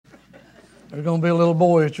There's going to be a little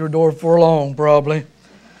boy at your door before long, probably.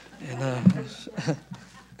 And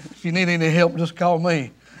if you need any help, just call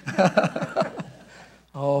me.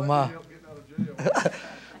 Oh, my.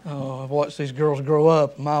 Oh, I've watched these girls grow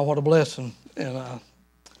up. My, what a blessing. And,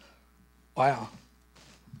 wow.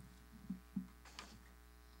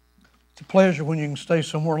 It's a pleasure when you can stay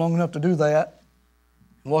somewhere long enough to do that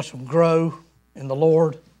and watch them grow in the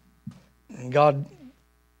Lord. And God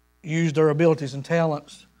used their abilities and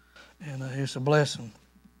talents. And it's a blessing.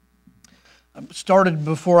 I started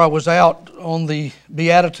before I was out on the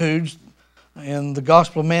Beatitudes in the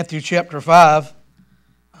Gospel of Matthew chapter 5.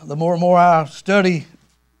 The more and more I study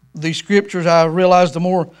these scriptures, I realize the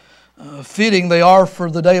more fitting they are for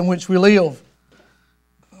the day in which we live.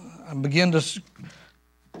 I begin to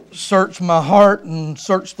search my heart and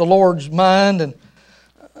search the Lord's mind. And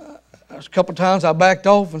a couple of times I backed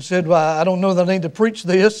off and said, well, I don't know that I need to preach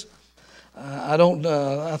this.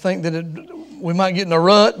 I think that we might get in a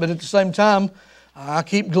rut, but at the same time, I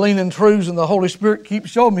keep gleaning truths and the Holy Spirit keeps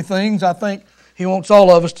showing me things I think He wants all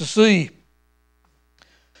of us to see.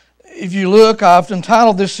 If you look, I've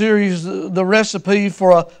entitled this series, The Recipe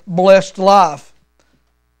for a Blessed Life.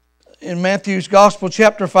 In Matthew's Gospel,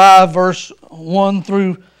 chapter 5, verse 1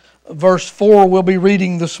 through verse 4, we'll be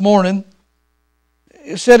reading this morning.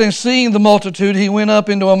 It said, "And seeing the multitude, He went up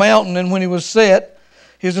into a mountain, and when He was set,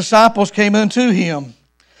 His disciples came unto Him.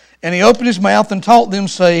 And He opened His mouth and taught them,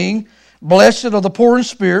 saying, Blessed are the poor in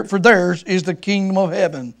spirit, for theirs is the kingdom of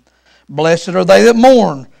heaven. Blessed are they that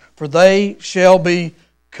mourn, for they shall be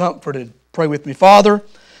comforted." Pray with me. Father,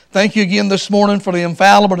 thank You again this morning for the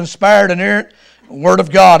infallible, inspired, inerrant Word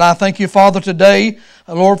of God. I thank You, Father, today,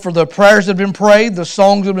 Lord, for the prayers that have been prayed, the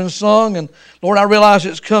songs that have been sung. And Lord, I realize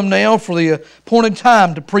it's come now for the appointed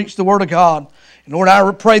time to preach the Word of God. And Lord,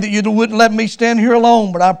 I pray that You wouldn't let me stand here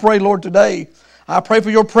alone, but I pray, Lord, today, I pray for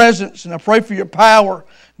Your presence and I pray for Your power.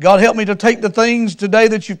 God, help me to take the things today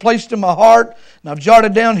that You've placed in my heart, and I've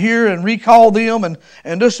jotted down here and recall them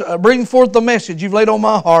and just bring forth the message You've laid on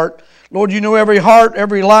my heart. Lord, You know every heart,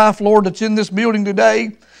 every life, Lord, that's in this building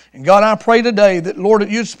today. And God, I pray today that, Lord, that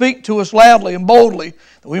You'd speak to us loudly and boldly,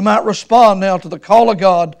 that we might respond now to the call of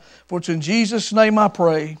God. For it's in Jesus' name I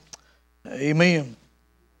pray. Amen.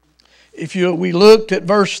 We looked at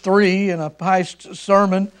verse 3 in a past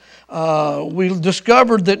sermon, we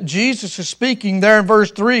discovered that Jesus is speaking there in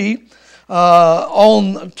verse 3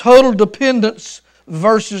 on total dependence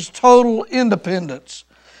versus total independence.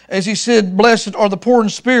 As He said, blessed are the poor in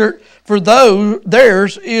spirit, for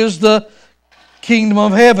theirs is the kingdom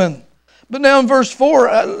of heaven. But now in verse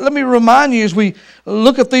 4, let me remind you as we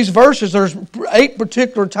look at these verses, there's 8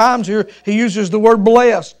 particular times here He uses the word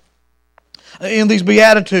blessed in these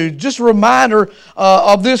Beatitudes. Just a reminder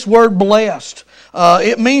of this word blessed.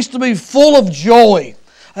 It means to be full of joy.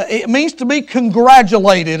 It means to be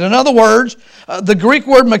congratulated. In other words, the Greek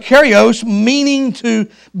word makarios, meaning to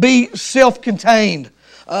be self-contained.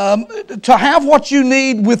 To have what you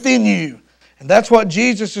need within you. And that's what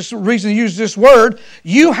Jesus is the reason He used this word.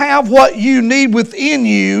 You have what you need within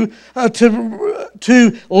you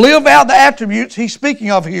to live out the attributes He's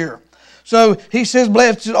speaking of here. So He says,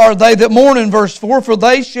 blessed are they that mourn in verse 4, for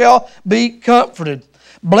they shall be comforted.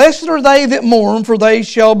 Blessed are they that mourn, for they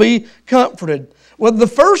shall be comforted. Well, the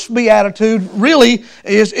first beatitude really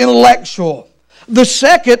is intellectual. The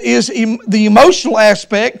second is the emotional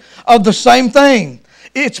aspect of the same thing.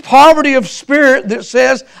 It's poverty of spirit that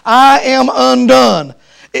says, I am undone.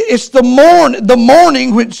 It's the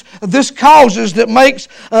mourning which this causes that makes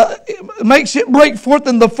it break forth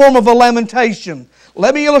in the form of a lamentation.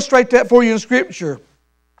 Let me illustrate that for you in Scripture.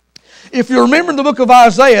 If you remember in the book of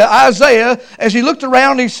Isaiah, as he looked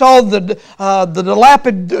around, he saw the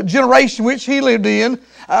dilapidated generation which he lived in.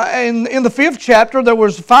 And in the 5th chapter, there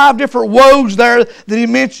was 5 different woes there that he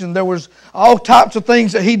mentioned. There was all types of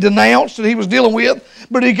things that he denounced and he was dealing with.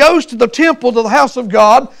 But he goes to the temple, to the house of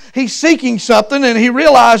God. He's seeking something and he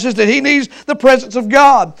realizes that he needs the presence of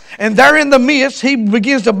God. And there in the midst, he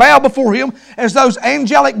begins to bow before Him as those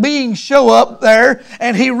angelic beings show up there.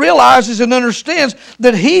 And he realizes and understands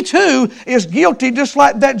that he too is guilty just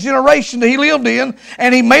like that generation that he lived in.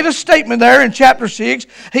 And he made a statement there in chapter 6.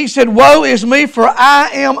 He said, woe is me, for I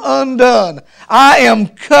am undone. I am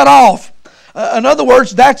cut off. In other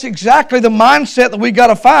words, that's exactly the mindset that we've got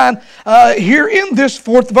to find here in this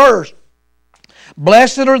 4th verse.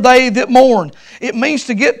 Blessed are they that mourn. It means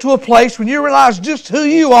to get to a place when you realize just who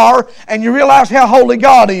you are and you realize how holy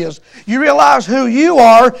God is. You realize who you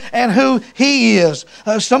are and who He is.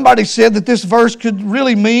 Somebody said that this verse could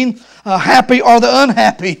really mean happy or the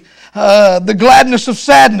unhappy, the gladness of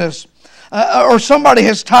sadness. or somebody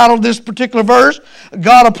has titled this particular verse,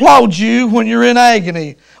 God applauds you when you're in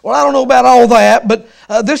agony. Well, I don't know about all that, but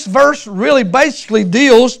this verse really basically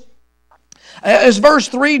deals, as verse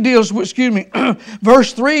 3 deals with,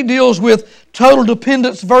 verse 3 deals with total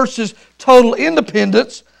dependence versus total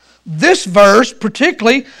independence. This verse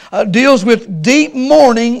particularly deals with deep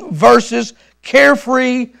mourning versus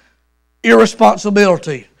carefree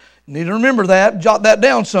irresponsibility. You need to remember that, jot that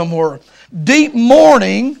down somewhere. Deep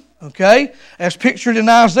mourning, okay, as pictured in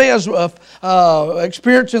Isaiah's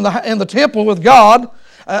experience in the temple with God,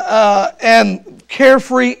 and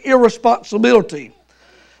carefree irresponsibility.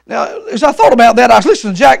 Now, as I thought about that, I was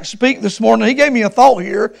listening to Jack speak this morning. He gave me a thought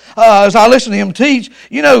here as I listened to him teach.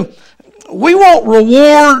 You know, we want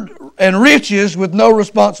reward and riches with no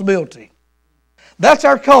responsibility. That's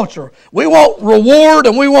our culture. We want reward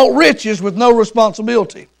and we want riches with no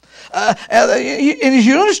responsibility. And as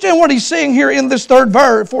you understand what he's saying here in this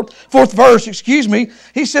fourth verse,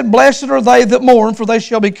 he said, "Blessed are they that mourn, for they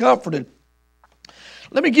shall be comforted."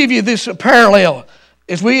 Let me give you this parallel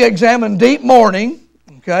as we examine deep mourning,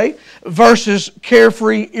 okay, versus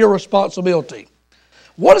carefree irresponsibility.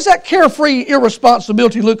 What does that carefree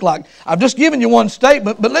irresponsibility look like? I've just given you one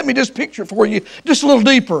statement, but let me just picture it for you just a little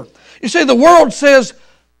deeper. You see, the world says,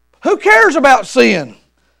 who cares about sin?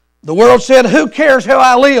 The world said, who cares how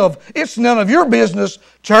I live? It's none of your business,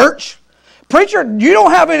 church. Preacher, you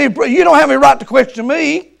don't have any right to question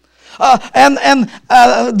me.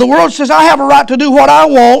 The world says I have a right to do what I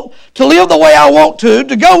want, to live the way I want to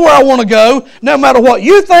go where I want to go, no matter what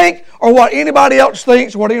you think or what anybody else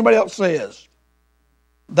thinks or what anybody else says.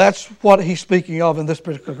 That's what he's speaking of in this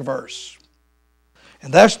particular verse.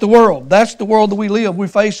 And that's the world. That's the world that we live. We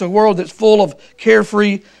face a world that's full of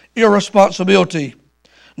carefree irresponsibility.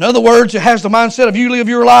 In other words, it has the mindset of you live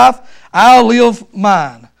your life, I'll live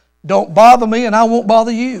mine. Don't bother me and I won't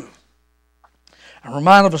bother you. I'm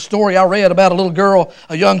reminded of a story I read about a little girl,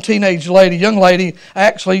 a young lady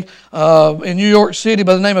actually, in New York City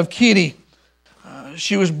by the name of Kitty.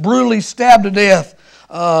 She was brutally stabbed to death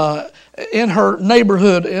in her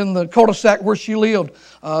neighborhood, in the cul-de-sac where she lived.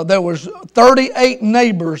 There was 38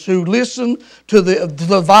 neighbors who listened to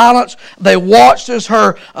the violence. They watched as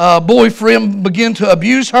her boyfriend began to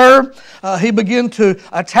abuse her. He began to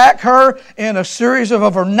attack her in a series of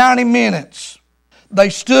over 90 minutes. They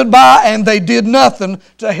stood by and they did nothing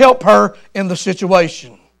to help her in the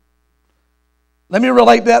situation. Let me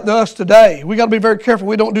relate that to us today. We've got to be very careful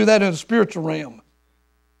we don't do that in the spiritual realm.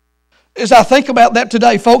 As I think about that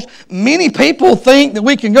today, folks, many people think that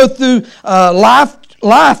we can go through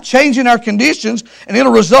life changing our conditions and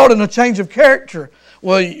it'll result in a change of character.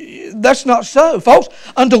 Well, that's not so, folks.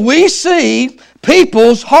 Until we see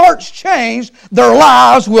people's hearts change, their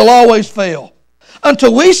lives will always fail.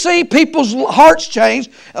 Until we see people's hearts change,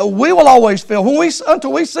 we will always fail.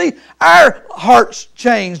 Until we see our hearts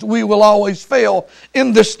changed, we will always fail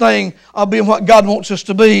in this thing of being what God wants us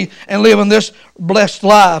to be and living this blessed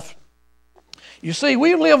life. You see,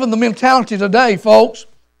 we live in the mentality today, folks.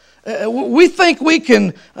 We think we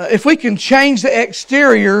can, if we can change the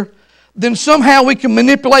exterior, then somehow we can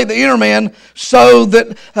manipulate the inner man so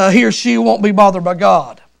that he or she won't be bothered by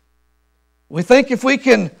God. We think if we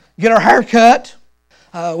can get our hair cut,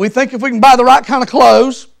 we think if we can buy the right kind of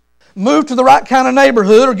clothes, move to the right kind of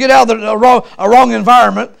neighborhood, or get out of a wrong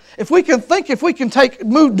environment, if we can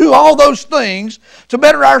do all those things to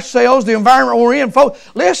better ourselves, the environment we're in, folks,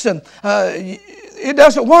 listen, it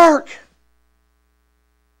doesn't work.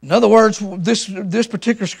 In other words, this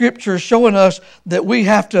particular scripture is showing us that we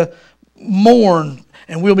have to mourn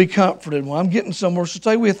and we'll be comforted. Well, I'm getting somewhere, so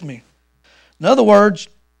stay with me. In other words,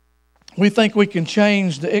 we think we can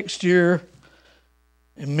change the exterior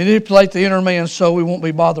and manipulate the inner man so we won't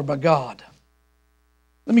be bothered by God.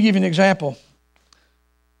 Let me give you an example.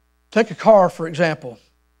 Take a car, for example.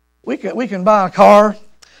 We can buy a car,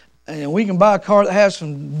 and we can buy a car that has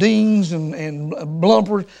some dings and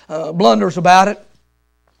blunders about it.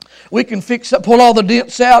 We can pull all the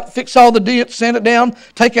dents out, fix all the dents, sand it down,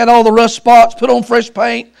 take out all the rust spots, put on fresh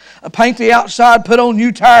paint, paint the outside, put on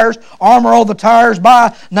new tires, armor all the tires,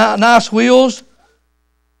 buy nice wheels.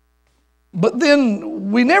 But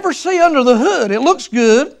then we never see under the hood. It looks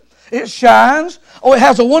good. It shines. Oh, it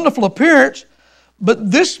has a wonderful appearance.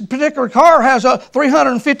 But this particular car has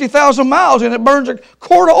 350,000 miles and it burns a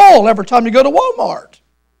quart of oil every time you go to Walmart.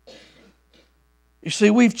 You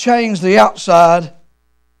see, we've changed the outside,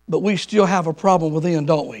 but we still have a problem within,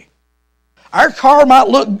 don't we? Our car might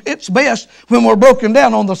look its best when we're broken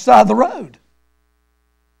down on the side of the road.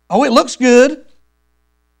 Oh, it looks good,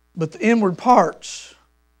 but the inward parts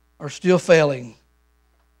are still failing.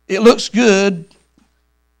 It looks good,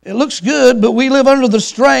 It looks good, but we live under the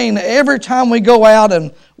strain every time we go out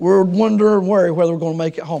and we're wondering and worry whether we're going to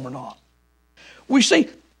make it home or not. We see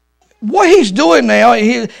what he's doing now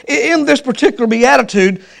in this particular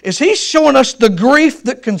beatitude is he's showing us the grief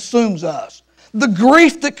that consumes us. The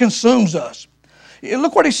grief that consumes us.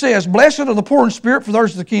 Look what he says. Blessed are the poor in spirit, for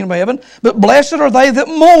theirs is the kingdom of heaven. But blessed are they that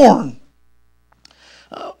mourn.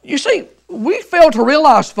 You see, we fail to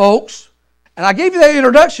realize, folks, and I gave you that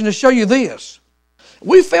introduction to show you this.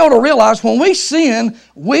 We fail to realize when we sin,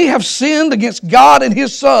 we have sinned against God and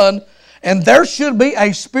His Son, and there should be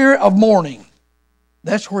a spirit of mourning.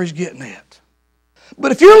 That's where he's getting at.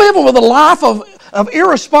 But if you're living with a life of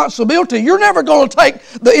irresponsibility, you're never going to take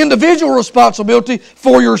the individual responsibility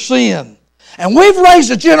for your sin. And we've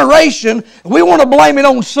raised a generation, we want to blame it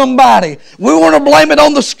on somebody. We want to blame it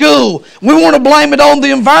on the school. We want to blame it on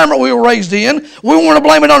the environment we were raised in. We want to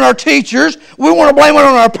blame it on our teachers. We want to blame it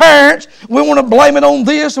on our parents. We want to blame it on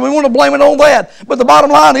this and we want to blame it on that. But the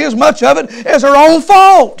bottom line is, much of it is our own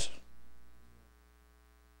fault.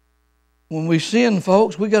 When we sin,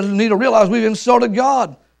 folks, we need to realize we've insulted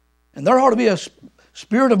God. And there ought to be a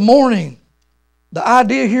spirit of mourning. The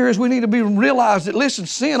idea here is we need to realize that, listen,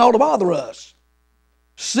 sin ought to bother us.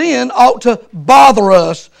 Sin ought to bother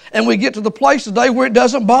us. And we get to the place today where it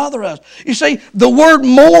doesn't bother us. You see, the word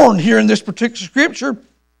mourn here in this particular scripture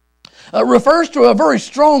refers to a very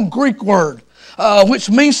strong Greek word, which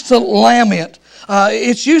means to lament.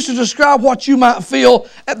 It's used to describe what you might feel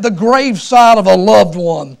at the graveside of a loved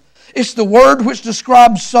one. It's the word which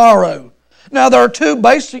describes sorrow. Now, there are two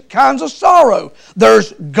basic kinds of sorrow.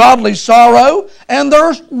 There's godly sorrow and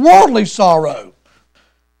there's worldly sorrow.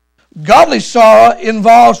 Godly sorrow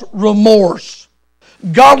involves remorse.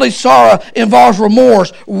 Godly sorrow involves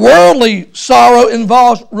remorse. Worldly sorrow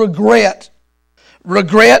involves regret.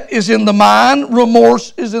 Regret is in the mind.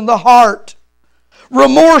 Remorse is in the heart.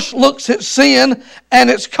 Remorse looks at sin and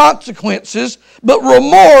its consequences, but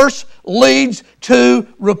remorse leads to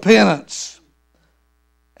repentance.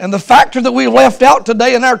 And the factor that we've left out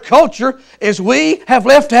today in our culture is we have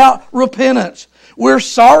left out repentance. We're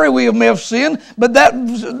sorry we may have sinned, but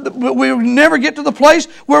we never get to the place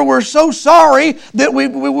where we're so sorry that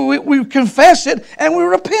we confess it and we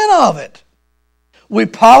repent of it. We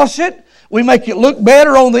polish it, we make it look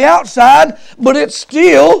better on the outside, but it's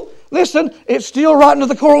still, listen, it's still rotten to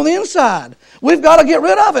the core on the inside. We've got to get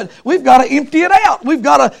rid of it. We've got to empty it out. We've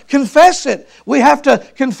got to confess it. We have to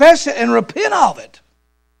confess it and repent of it.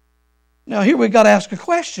 Now here we've got to ask a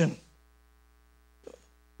question.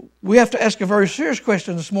 We have to ask a very serious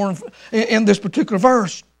question this morning in this particular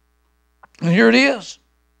verse. And here it is.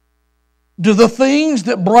 Do the things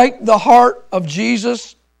that break the heart of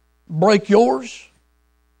Jesus break yours?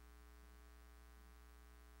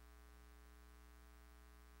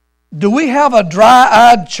 Do we have a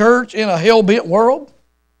dry-eyed church in a hell-bent world?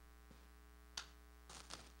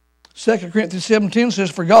 2 Corinthians 7:10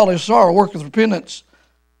 says, "For godly sorrow worketh repentance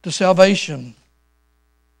to salvation."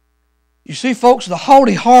 You see, folks, the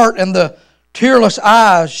haughty heart and the tearless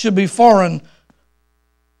eyes should be foreign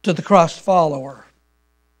to the Christ follower.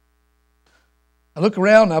 I look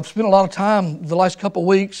around, and I've spent a lot of time the last couple of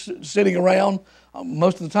weeks sitting around,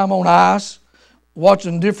 most of the time on ice,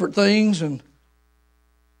 watching different things. And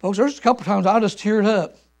folks, there's a couple of times I just teared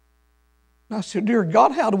up. And I said, "Dear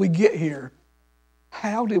God, how did we get here?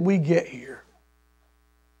 How did we get here?"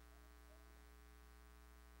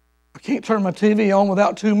 I can't turn my TV on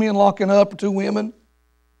without two men locking up or two women.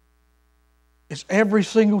 It's every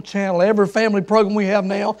single channel, every family program we have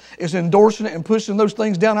now is endorsing it and pushing those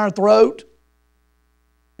things down our throat.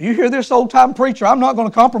 You hear this old-time preacher, "I'm not going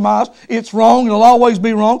to compromise. It's wrong. It'll always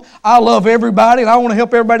be wrong. I love everybody and I want to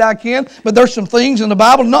help everybody I can." But there's some things in the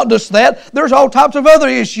Bible, not just that. There's all types of other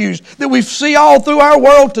issues that we see all through our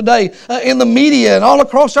world today, in the media and all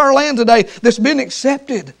across our land today, that's been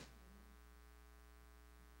accepted.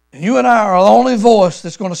 And you and I are the only voice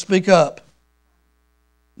that's going to speak up.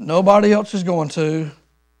 Nobody else is going to.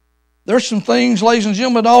 There's some things, ladies and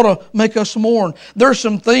gentlemen, that ought to make us mourn. There's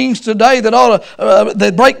some things today that ought to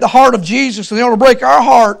that break the heart of Jesus, and they ought to break our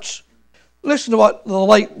hearts. Listen to what the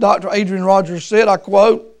late Dr. Adrian Rogers said, I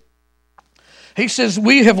quote. He says,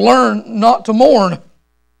 "We have learned not to mourn.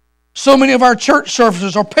 So many of our church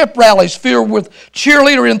services are pep rallies filled with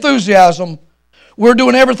cheerleader enthusiasm. We're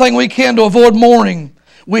doing everything we can to avoid mourning.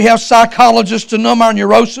 We have psychologists to numb our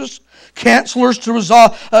neurosis, counselors to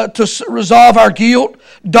resolve our guilt,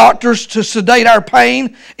 doctors to sedate our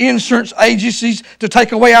pain, insurance agencies to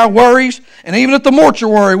take away our worries, and even at the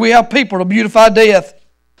mortuary we have people to beautify death."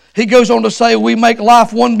 He goes on to say, "We make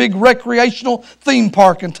life one big recreational theme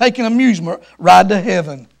park and take an amusement ride to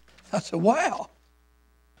heaven." I said, wow.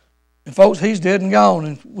 And folks, he's dead and gone,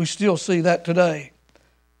 and we still see that today.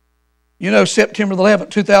 You know, September 11th,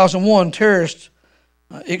 2001, terrorists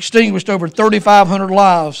extinguished over 3,500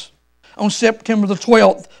 lives. On September the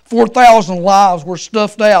 12th, 4,000 lives were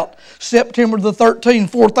snuffed out. September the 13th,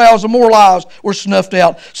 4,000 more lives were snuffed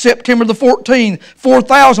out. September the 14th,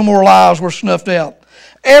 4,000 more lives were snuffed out.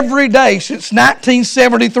 Every day since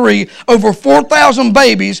 1973, over 4,000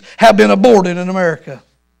 babies have been aborted in America.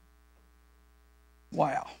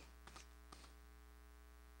 Wow.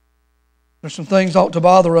 There's some things that ought to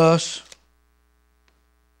bother us.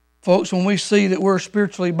 Folks, when we see that we're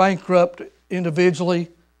spiritually bankrupt individually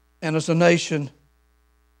and as a nation,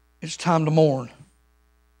 it's time to mourn.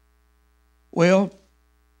 Well,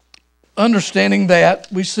 understanding that,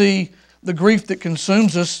 we see the grief that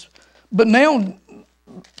consumes us, but now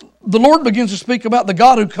the Lord begins to speak about the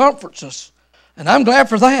God who comforts us, and I'm glad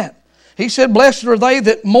for that. He said, "Blessed are they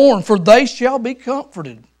that mourn, for they shall be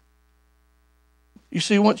comforted." You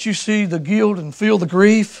see, once you see the guilt and feel the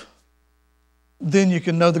grief, then you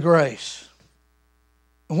can know the grace.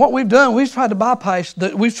 And what we've done, we've tried to bypass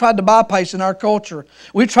in our culture.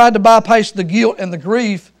 We've tried to bypass the guilt and the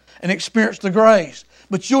grief and experience the grace.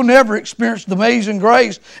 But you'll never experience the amazing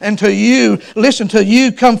grace until you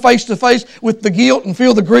come face to face with the guilt and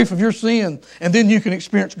feel the grief of your sin. And then you can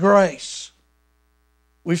experience grace.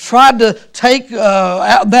 We've tried to take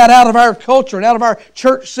that out of our culture and out of our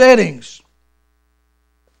church settings.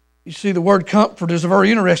 You see, the word comfort is a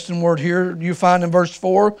very interesting word here. You find in verse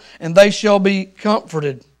 4, "And they shall be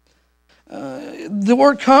comforted." The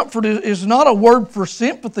word comfort is not a word for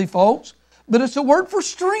sympathy, folks, but it's a word for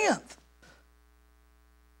strength.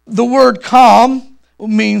 The word calm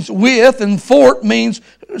means with, and fort means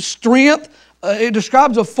strength. It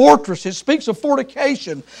describes a fortress. It speaks of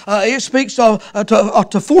fortification. It speaks of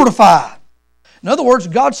to fortify. In other words,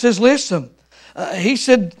 God says, listen, He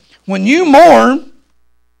said, when you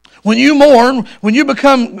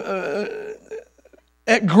become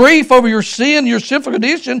at grief over your sin, your sinful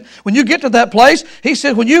condition, when you get to that place, He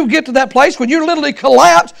said, when you get to that place, when you literally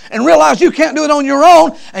collapse and realize you can't do it on your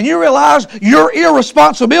own, and you realize your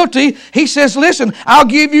irresponsibility, He says, listen, I'll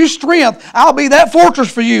give you strength. I'll be that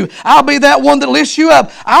fortress for you. I'll be that one that lifts you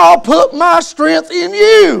up. I'll put my strength in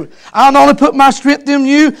you. I'll not only put my strength in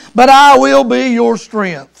you, but I will be your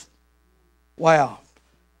strength. Wow.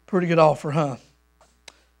 Pretty good offer, huh?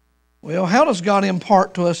 Well, how does God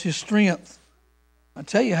impart to us His strength? I'll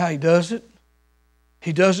tell you how He does it.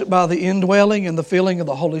 He does it by the indwelling and the filling of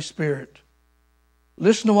the Holy Spirit.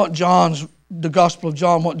 Listen to what the Gospel of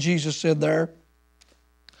John, what Jesus said there.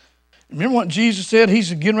 Remember what Jesus said?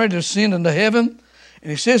 He's getting ready to ascend into heaven. And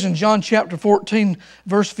He says in John chapter 14,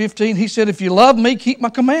 verse 15, He said, "If you love me, keep my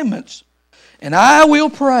commandments. And I will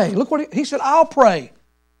pray." Look what He said, I'll pray.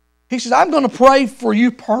 He says, I'm going to pray for you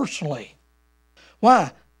personally.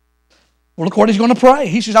 Why? Well, look what He's going to pray.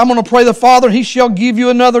 He says, I'm going to pray the Father, He shall give you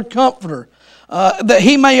another comforter, that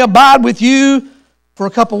He may abide with you for a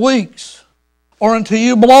couple weeks, or until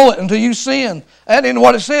you blow it, until you sin. That isn't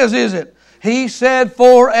what it says, is it? He said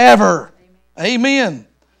forever. Amen.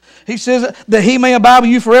 He says that He may abide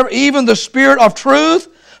with you forever, even the Spirit of truth,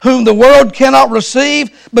 whom the world cannot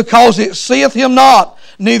receive, because it seeth Him not,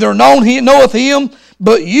 neither knoweth Him.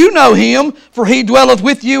 But you know Him, for He dwelleth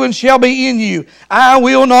with you and shall be in you. I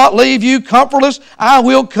will not leave you comfortless. I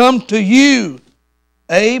will come to you.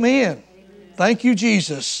 Amen. Thank you,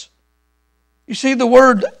 Jesus. You see the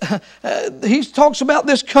word, He talks about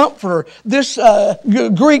this comforter, this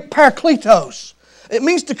Greek parakletos. It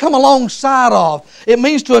means to come alongside of. It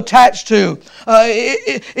means to attach to.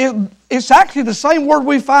 It's actually the same word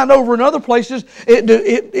we find over in other places.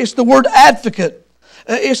 It's the word advocate.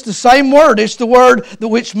 It's the same word. It's the word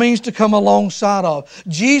which means to come alongside of.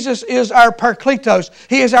 Jesus is our parakletos.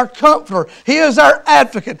 He is our comforter. He is our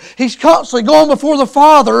advocate. He's constantly going before the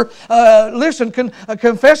Father,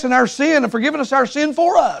 confessing our sin and forgiving us our sin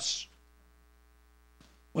for us.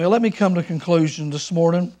 Well, let me come to a conclusion this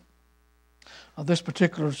morning of this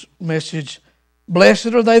particular message. Blessed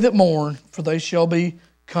are they that mourn, for they shall be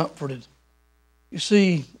comforted. You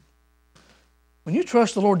see, when you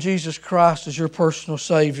trust the Lord Jesus Christ as your personal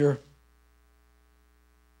Savior,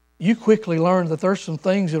 you quickly learn that there's some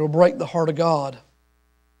things that will break the heart of God.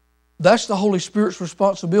 That's the Holy Spirit's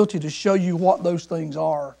responsibility to show you what those things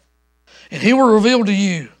are. And He will reveal to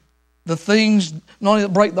you the things not only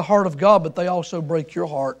that break the heart of God, but they also break your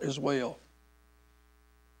heart as well.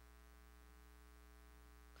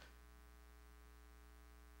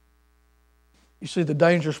 You see, the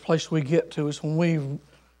dangerous place we get to is when we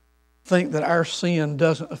think that our sin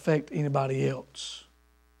doesn't affect anybody else.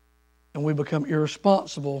 and we become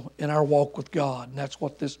irresponsible in our walk with God. And that's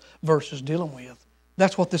what this verse is dealing with.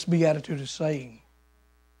 That's what this beatitude is saying.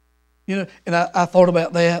 You know, and I thought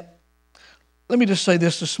about that. Let me just say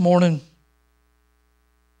this morning.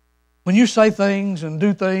 When you say things and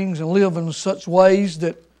do things and live in such ways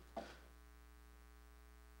that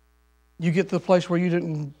you get to the place where you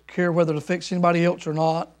didn't care whether it affects anybody else or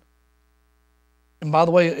not, and by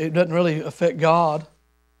the way, it doesn't really affect God,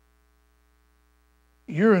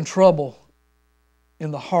 you're in trouble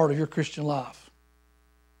in the heart of your Christian life.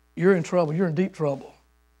 You're in trouble. You're in deep trouble.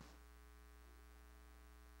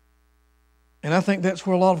 And I think that's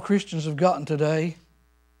where a lot of Christians have gotten today.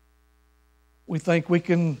 We think we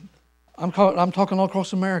can, I'm talking all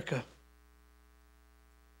across America.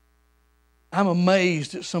 I'm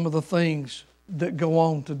amazed at some of the things that go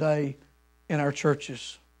on today in our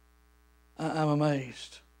churches. I'm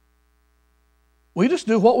amazed. We just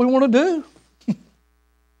do what we want to do.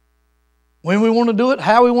 When we want to do it,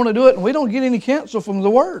 how we want to do it, and we don't get any counsel from the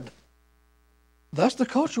Word. That's the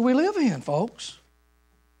culture we live in, folks.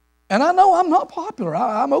 And I know I'm not popular.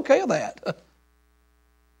 I'm okay with that.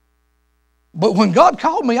 But when God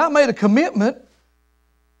called me, I made a commitment.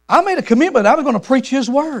 I was going to preach His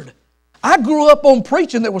Word. I grew up on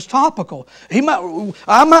preaching that was topical.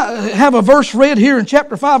 I might have a verse read here in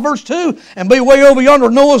chapter 5, verse 2, and be way over yonder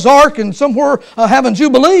at Noah's Ark and somewhere having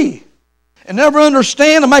Jubilee. And never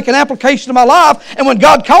understand and make an application to my life. And when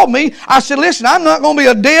God called me, I said, listen, I'm not going to be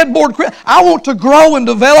a dead, bored Christian. I want to grow and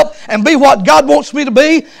develop and be what God wants me to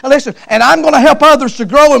be. And listen, and I'm going to help others to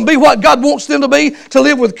grow and be what God wants them to be, to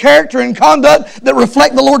live with character and conduct that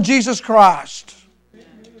reflect the Lord Jesus Christ.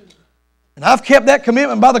 And I've kept that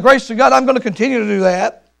commitment by the grace of God. I'm going to continue to do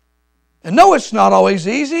that. And no, it's not always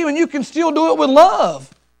easy, and you can still do it with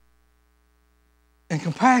love and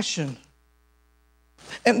compassion.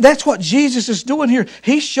 And that's what Jesus is doing here.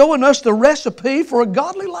 He's showing us the recipe for a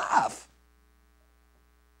godly life.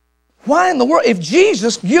 Why in the world, if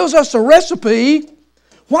Jesus gives us a recipe,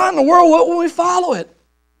 why in the world wouldn't we follow it?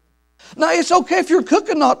 Now, it's okay if you're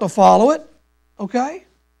cooking not to follow it, okay?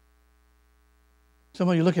 Some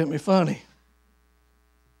of you looking at me funny.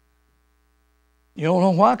 You don't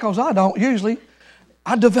know why? Because I don't usually.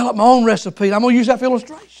 I develop my own recipe. I'm going to use that for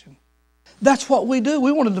illustration. That's what we do.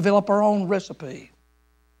 We want to develop our own recipe.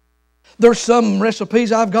 There's some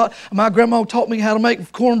recipes I've got. My grandma taught me how to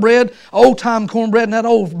make cornbread, old-time cornbread in that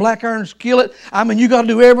old black iron skillet. I mean, you got to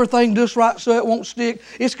do everything just right so it won't stick.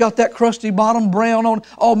 It's got that crusty bottom brown on it.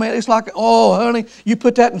 Oh, man, it's like, oh, honey, you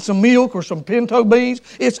put that in some milk or some pinto beans,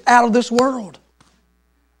 it's out of this world.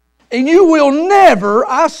 And you will never,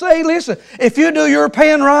 I say, listen, if you do your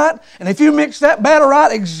pan right, and if you mix that batter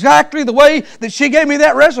right exactly the way that she gave me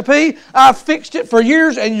that recipe, I've fixed it for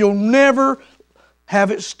years, and you'll never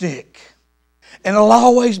have it stick. And it'll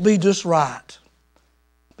always be just right.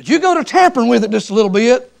 But you go to tampering with it just a little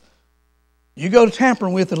bit. You get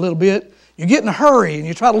in a hurry and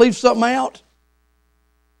you try to leave something out.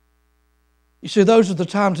 You see, those are the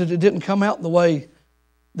times that it didn't come out the way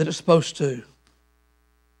that it's supposed to.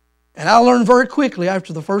 And I learned very quickly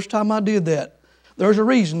after the first time I did that, there's a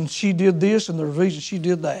reason she did this and there's a reason she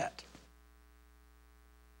did that.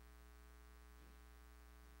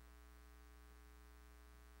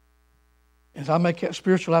 As I make that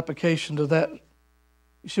spiritual application to that,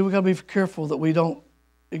 you see, we've got to be careful that we don't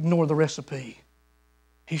ignore the recipe.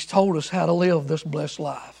 He's told us how to live this blessed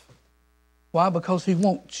life. Why? Because He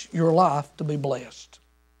wants your life to be blessed.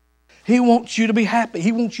 He wants you to be happy.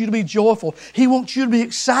 He wants you to be joyful. He wants you to be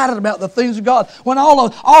excited about the things of God. When all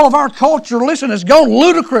of our culture, listen, has gone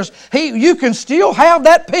ludicrous, you can still have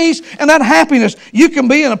that peace and that happiness. You can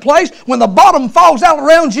be in a place when the bottom falls out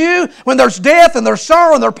around you, when there's death and there's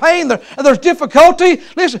sorrow and there's pain and there's difficulty.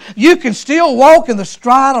 Listen, you can still walk in the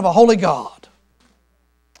stride of a holy God.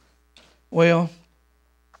 Well,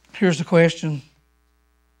 here's the question.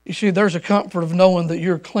 You see, there's a comfort of knowing that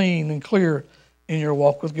you're clean and clear in your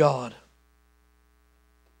walk with God.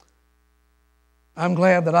 I'm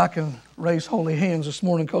glad that I can raise holy hands this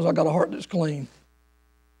morning because I got a heart that's clean.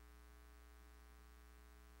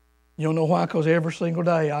 You don't know why? Because every single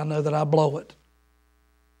day I know that I blow it.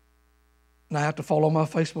 And I have to fall on my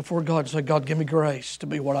face before God and say, God, give me grace to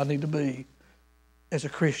be what I need to be as a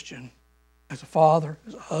Christian, as a father,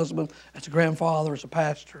 as a husband, as a grandfather, as a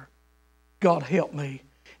pastor. God, help me.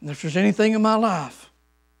 And if there's anything in my life,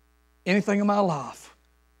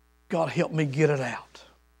 God, help me get it out.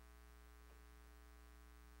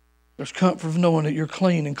 There's comfort of knowing that you're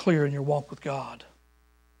clean and clear in your walk with God.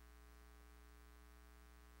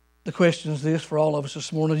 The question is this for all of us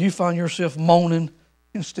this morning. Do you find yourself moaning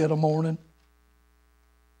instead of mourning?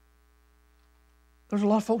 There's a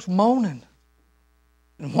lot of folks moaning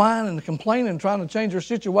and whining and complaining and trying to change their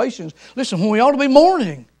situations. Listen, when we ought to be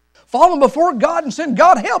mourning, falling before God and saying,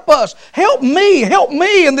 God, help us. Help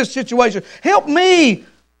me in this situation. Help me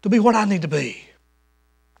to be what I need to be.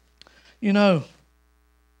 You know,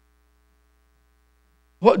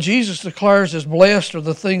 what Jesus declares as blessed are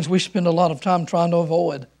the things we spend a lot of time trying to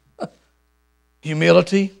avoid.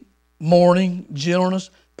 Humility, mourning,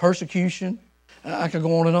 gentleness, persecution. I could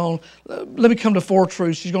go on and on. Let me come to 4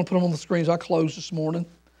 truths. She's going to put them on the screens. I close this morning.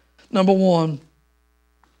 Number 1,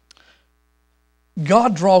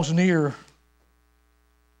 God draws near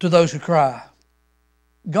to those who cry.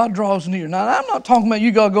 God draws near. Now, I'm not talking about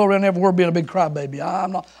you got to go around everywhere being a big crybaby.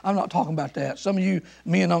 I'm not talking about that. Some of you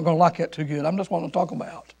men aren't going to like that too good. I'm just what I'm talking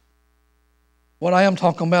about. What I am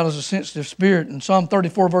talking about is a sensitive spirit. In Psalm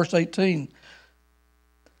 34, verse 18,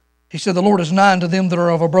 he said, the Lord is nigh unto them that are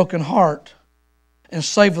of a broken heart, and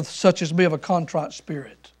saveth such as be of a contrite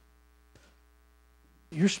spirit.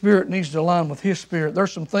 Your spirit needs to align with His spirit.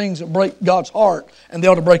 There's some things that break God's heart, and they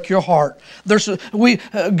ought to break your heart.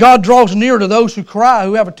 God draws near to those who cry,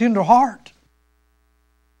 who have a tender heart.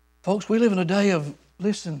 Folks, we live in a day of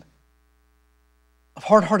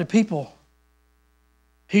hard-hearted people.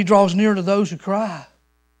 He draws near to those who cry.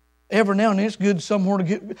 Every now and then it's good somewhere to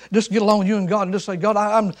get along with you and God and just say, God,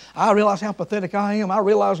 I realize how pathetic I am. I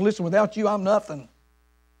realize, listen, without you, I'm nothing.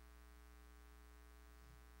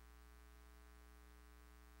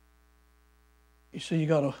 You see, you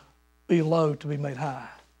got to be low to be made high.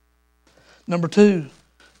 Number 2,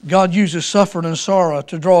 God uses suffering and sorrow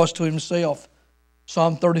to draw us to Himself.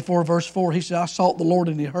 Psalm 34, verse 4, he said, I sought the Lord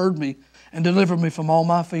and He heard me and delivered me from all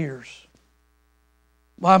my fears.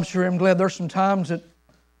 Well, I'm glad there's some times that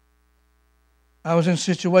I was in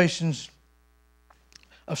situations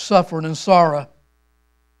of suffering and sorrow.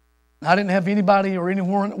 I didn't have anybody or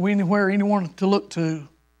anyone to look to.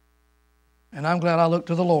 And I'm glad I looked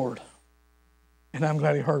to the Lord. And I'm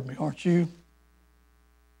glad He heard me, aren't you?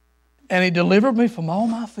 And He delivered me from all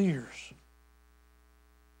my fears.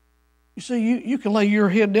 You see, you can lay your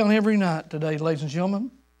head down every night today, ladies and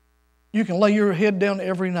gentlemen. You can lay your head down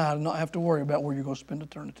every night and not have to worry about where you're going to spend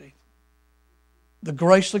eternity. The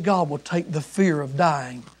grace of God will take the fear of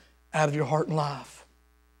dying out of your heart and life.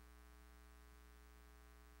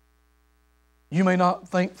 You may not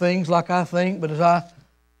think things like I think, but as I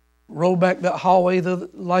rode back that hallway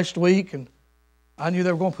last week, and I knew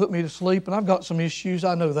they were going to put me to sleep, and I've got some issues,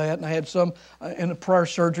 I know that, and I had some in the prayer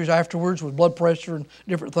surgeries afterwards with blood pressure and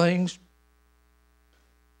different things.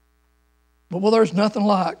 But there's nothing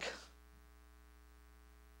like,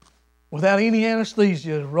 without any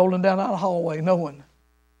anesthesia, rolling down that hallway, knowing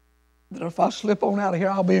that if I slip on out of here,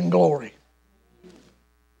 I'll be in glory.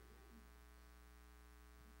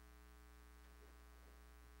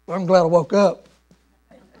 I'm glad I woke up.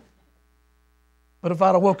 But if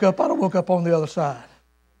I'd have woke up, I'd have woke up on the other side.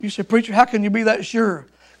 You say, preacher, how can you be that sure?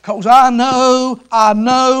 Because I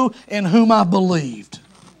know in whom I believed.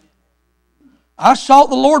 I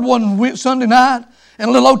sought the Lord one Sunday night in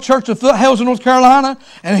a little old church of Foothills in North Carolina,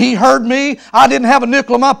 and He heard me. I didn't have a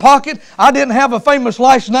nickel in my pocket. I didn't have a famous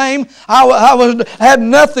last name. I had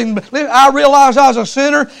nothing. I realized I was a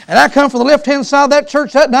sinner, and I come from the left-hand side of that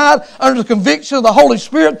church that night under the conviction of the Holy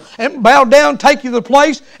Spirit and bowed down, take you to the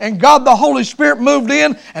place, and God the Holy Spirit moved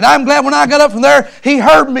in, and I'm glad when I got up from there, He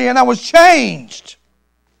heard me, and I was changed.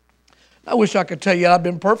 I wish I could tell you I've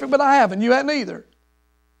been perfect, but I haven't. You hadn't either.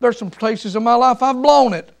 There's some places in my life I've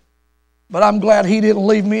blown it. But I'm glad He didn't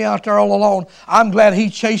leave me out there all alone. I'm glad He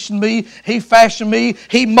chastened me. He fashioned me.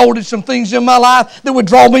 He molded some things in my life that would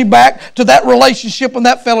draw me back to that relationship and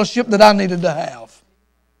that fellowship that I needed to have.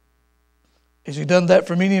 Has He done that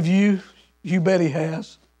for many of you? You bet He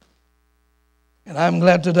has. And I'm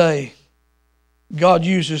glad today God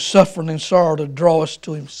uses suffering and sorrow to draw us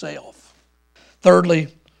to Himself. Thirdly,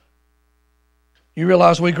 you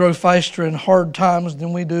realize we grow faster in hard times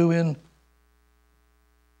than we do in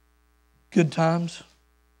good times.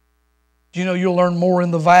 Do you know you'll learn more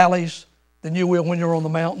in the valleys than you will when you're on the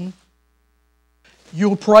mountain?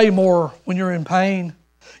 You'll pray more when you're in pain.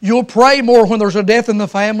 You'll pray more when there's a death in the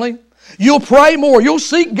family. You'll pray more. You'll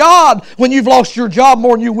seek God when you've lost your job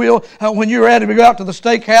more than you will when you're ready to go out to the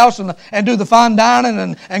steakhouse and do the fine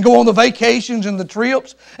dining and go on the vacations and the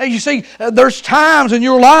trips. And you see, there's times in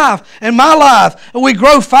your life, in my life, we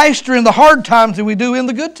grow faster in the hard times than we do in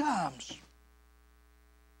the good times.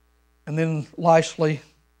 And then lastly,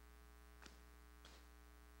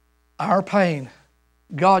 our pain.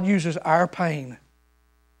 God uses our pain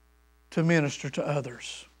to minister to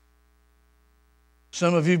others.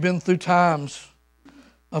 Some of you have been through times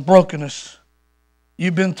of brokenness.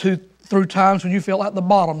 You've been through through times when you feel like the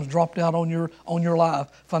bottom's dropped out on your life,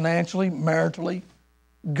 financially, maritally.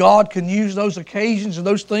 God can use those occasions and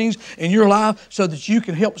those things in your life so that you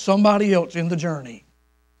can help somebody else in the journey.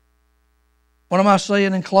 What am I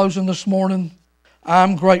saying in closing this morning?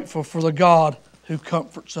 I'm grateful for the God who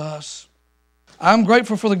comforts us. I'm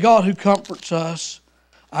grateful for the God who comforts us.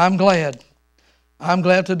 I'm glad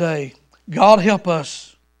today. God help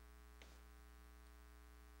us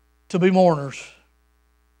to be mourners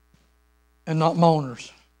and not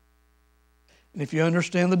moaners. And if you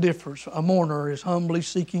understand the difference, a mourner is humbly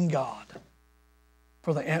seeking God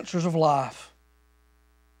for the answers of life.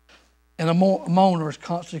 And a moaner is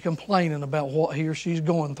constantly complaining about what he or she's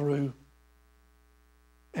going through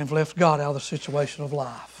and left God out of the situation of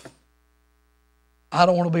life. I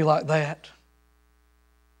don't want to be like that.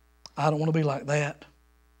 I don't want to be like that.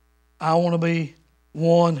 I want to be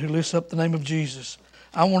one who lifts up the name of Jesus.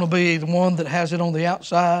 I want to be the one that has it on the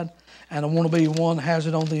outside, and I want to be one that has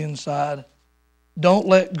it on the inside. Don't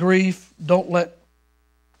let grief, don't let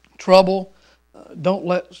trouble, don't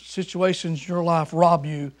let situations in your life rob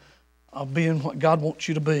you of being what God wants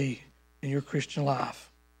you to be in your Christian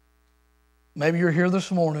life. Maybe you're here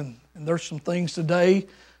this morning and there's some things today,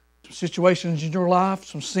 some situations in your life,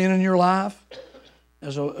 some sin in your life,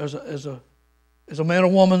 as a man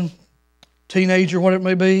or woman, teenager, what it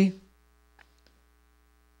may be.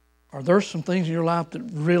 Or there's some things in your life that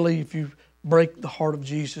really, if you break the heart of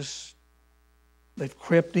Jesus, they've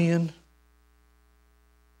crept in.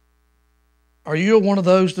 Are you one of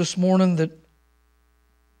those this morning that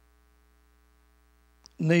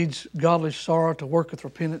needs godly sorrow to work with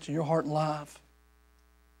repentance in your heart and life?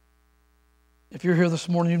 If you're here this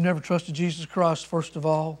morning, you've never trusted Jesus Christ, first of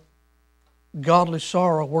all, godly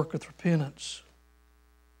sorrow worketh repentance.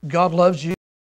 God loves you.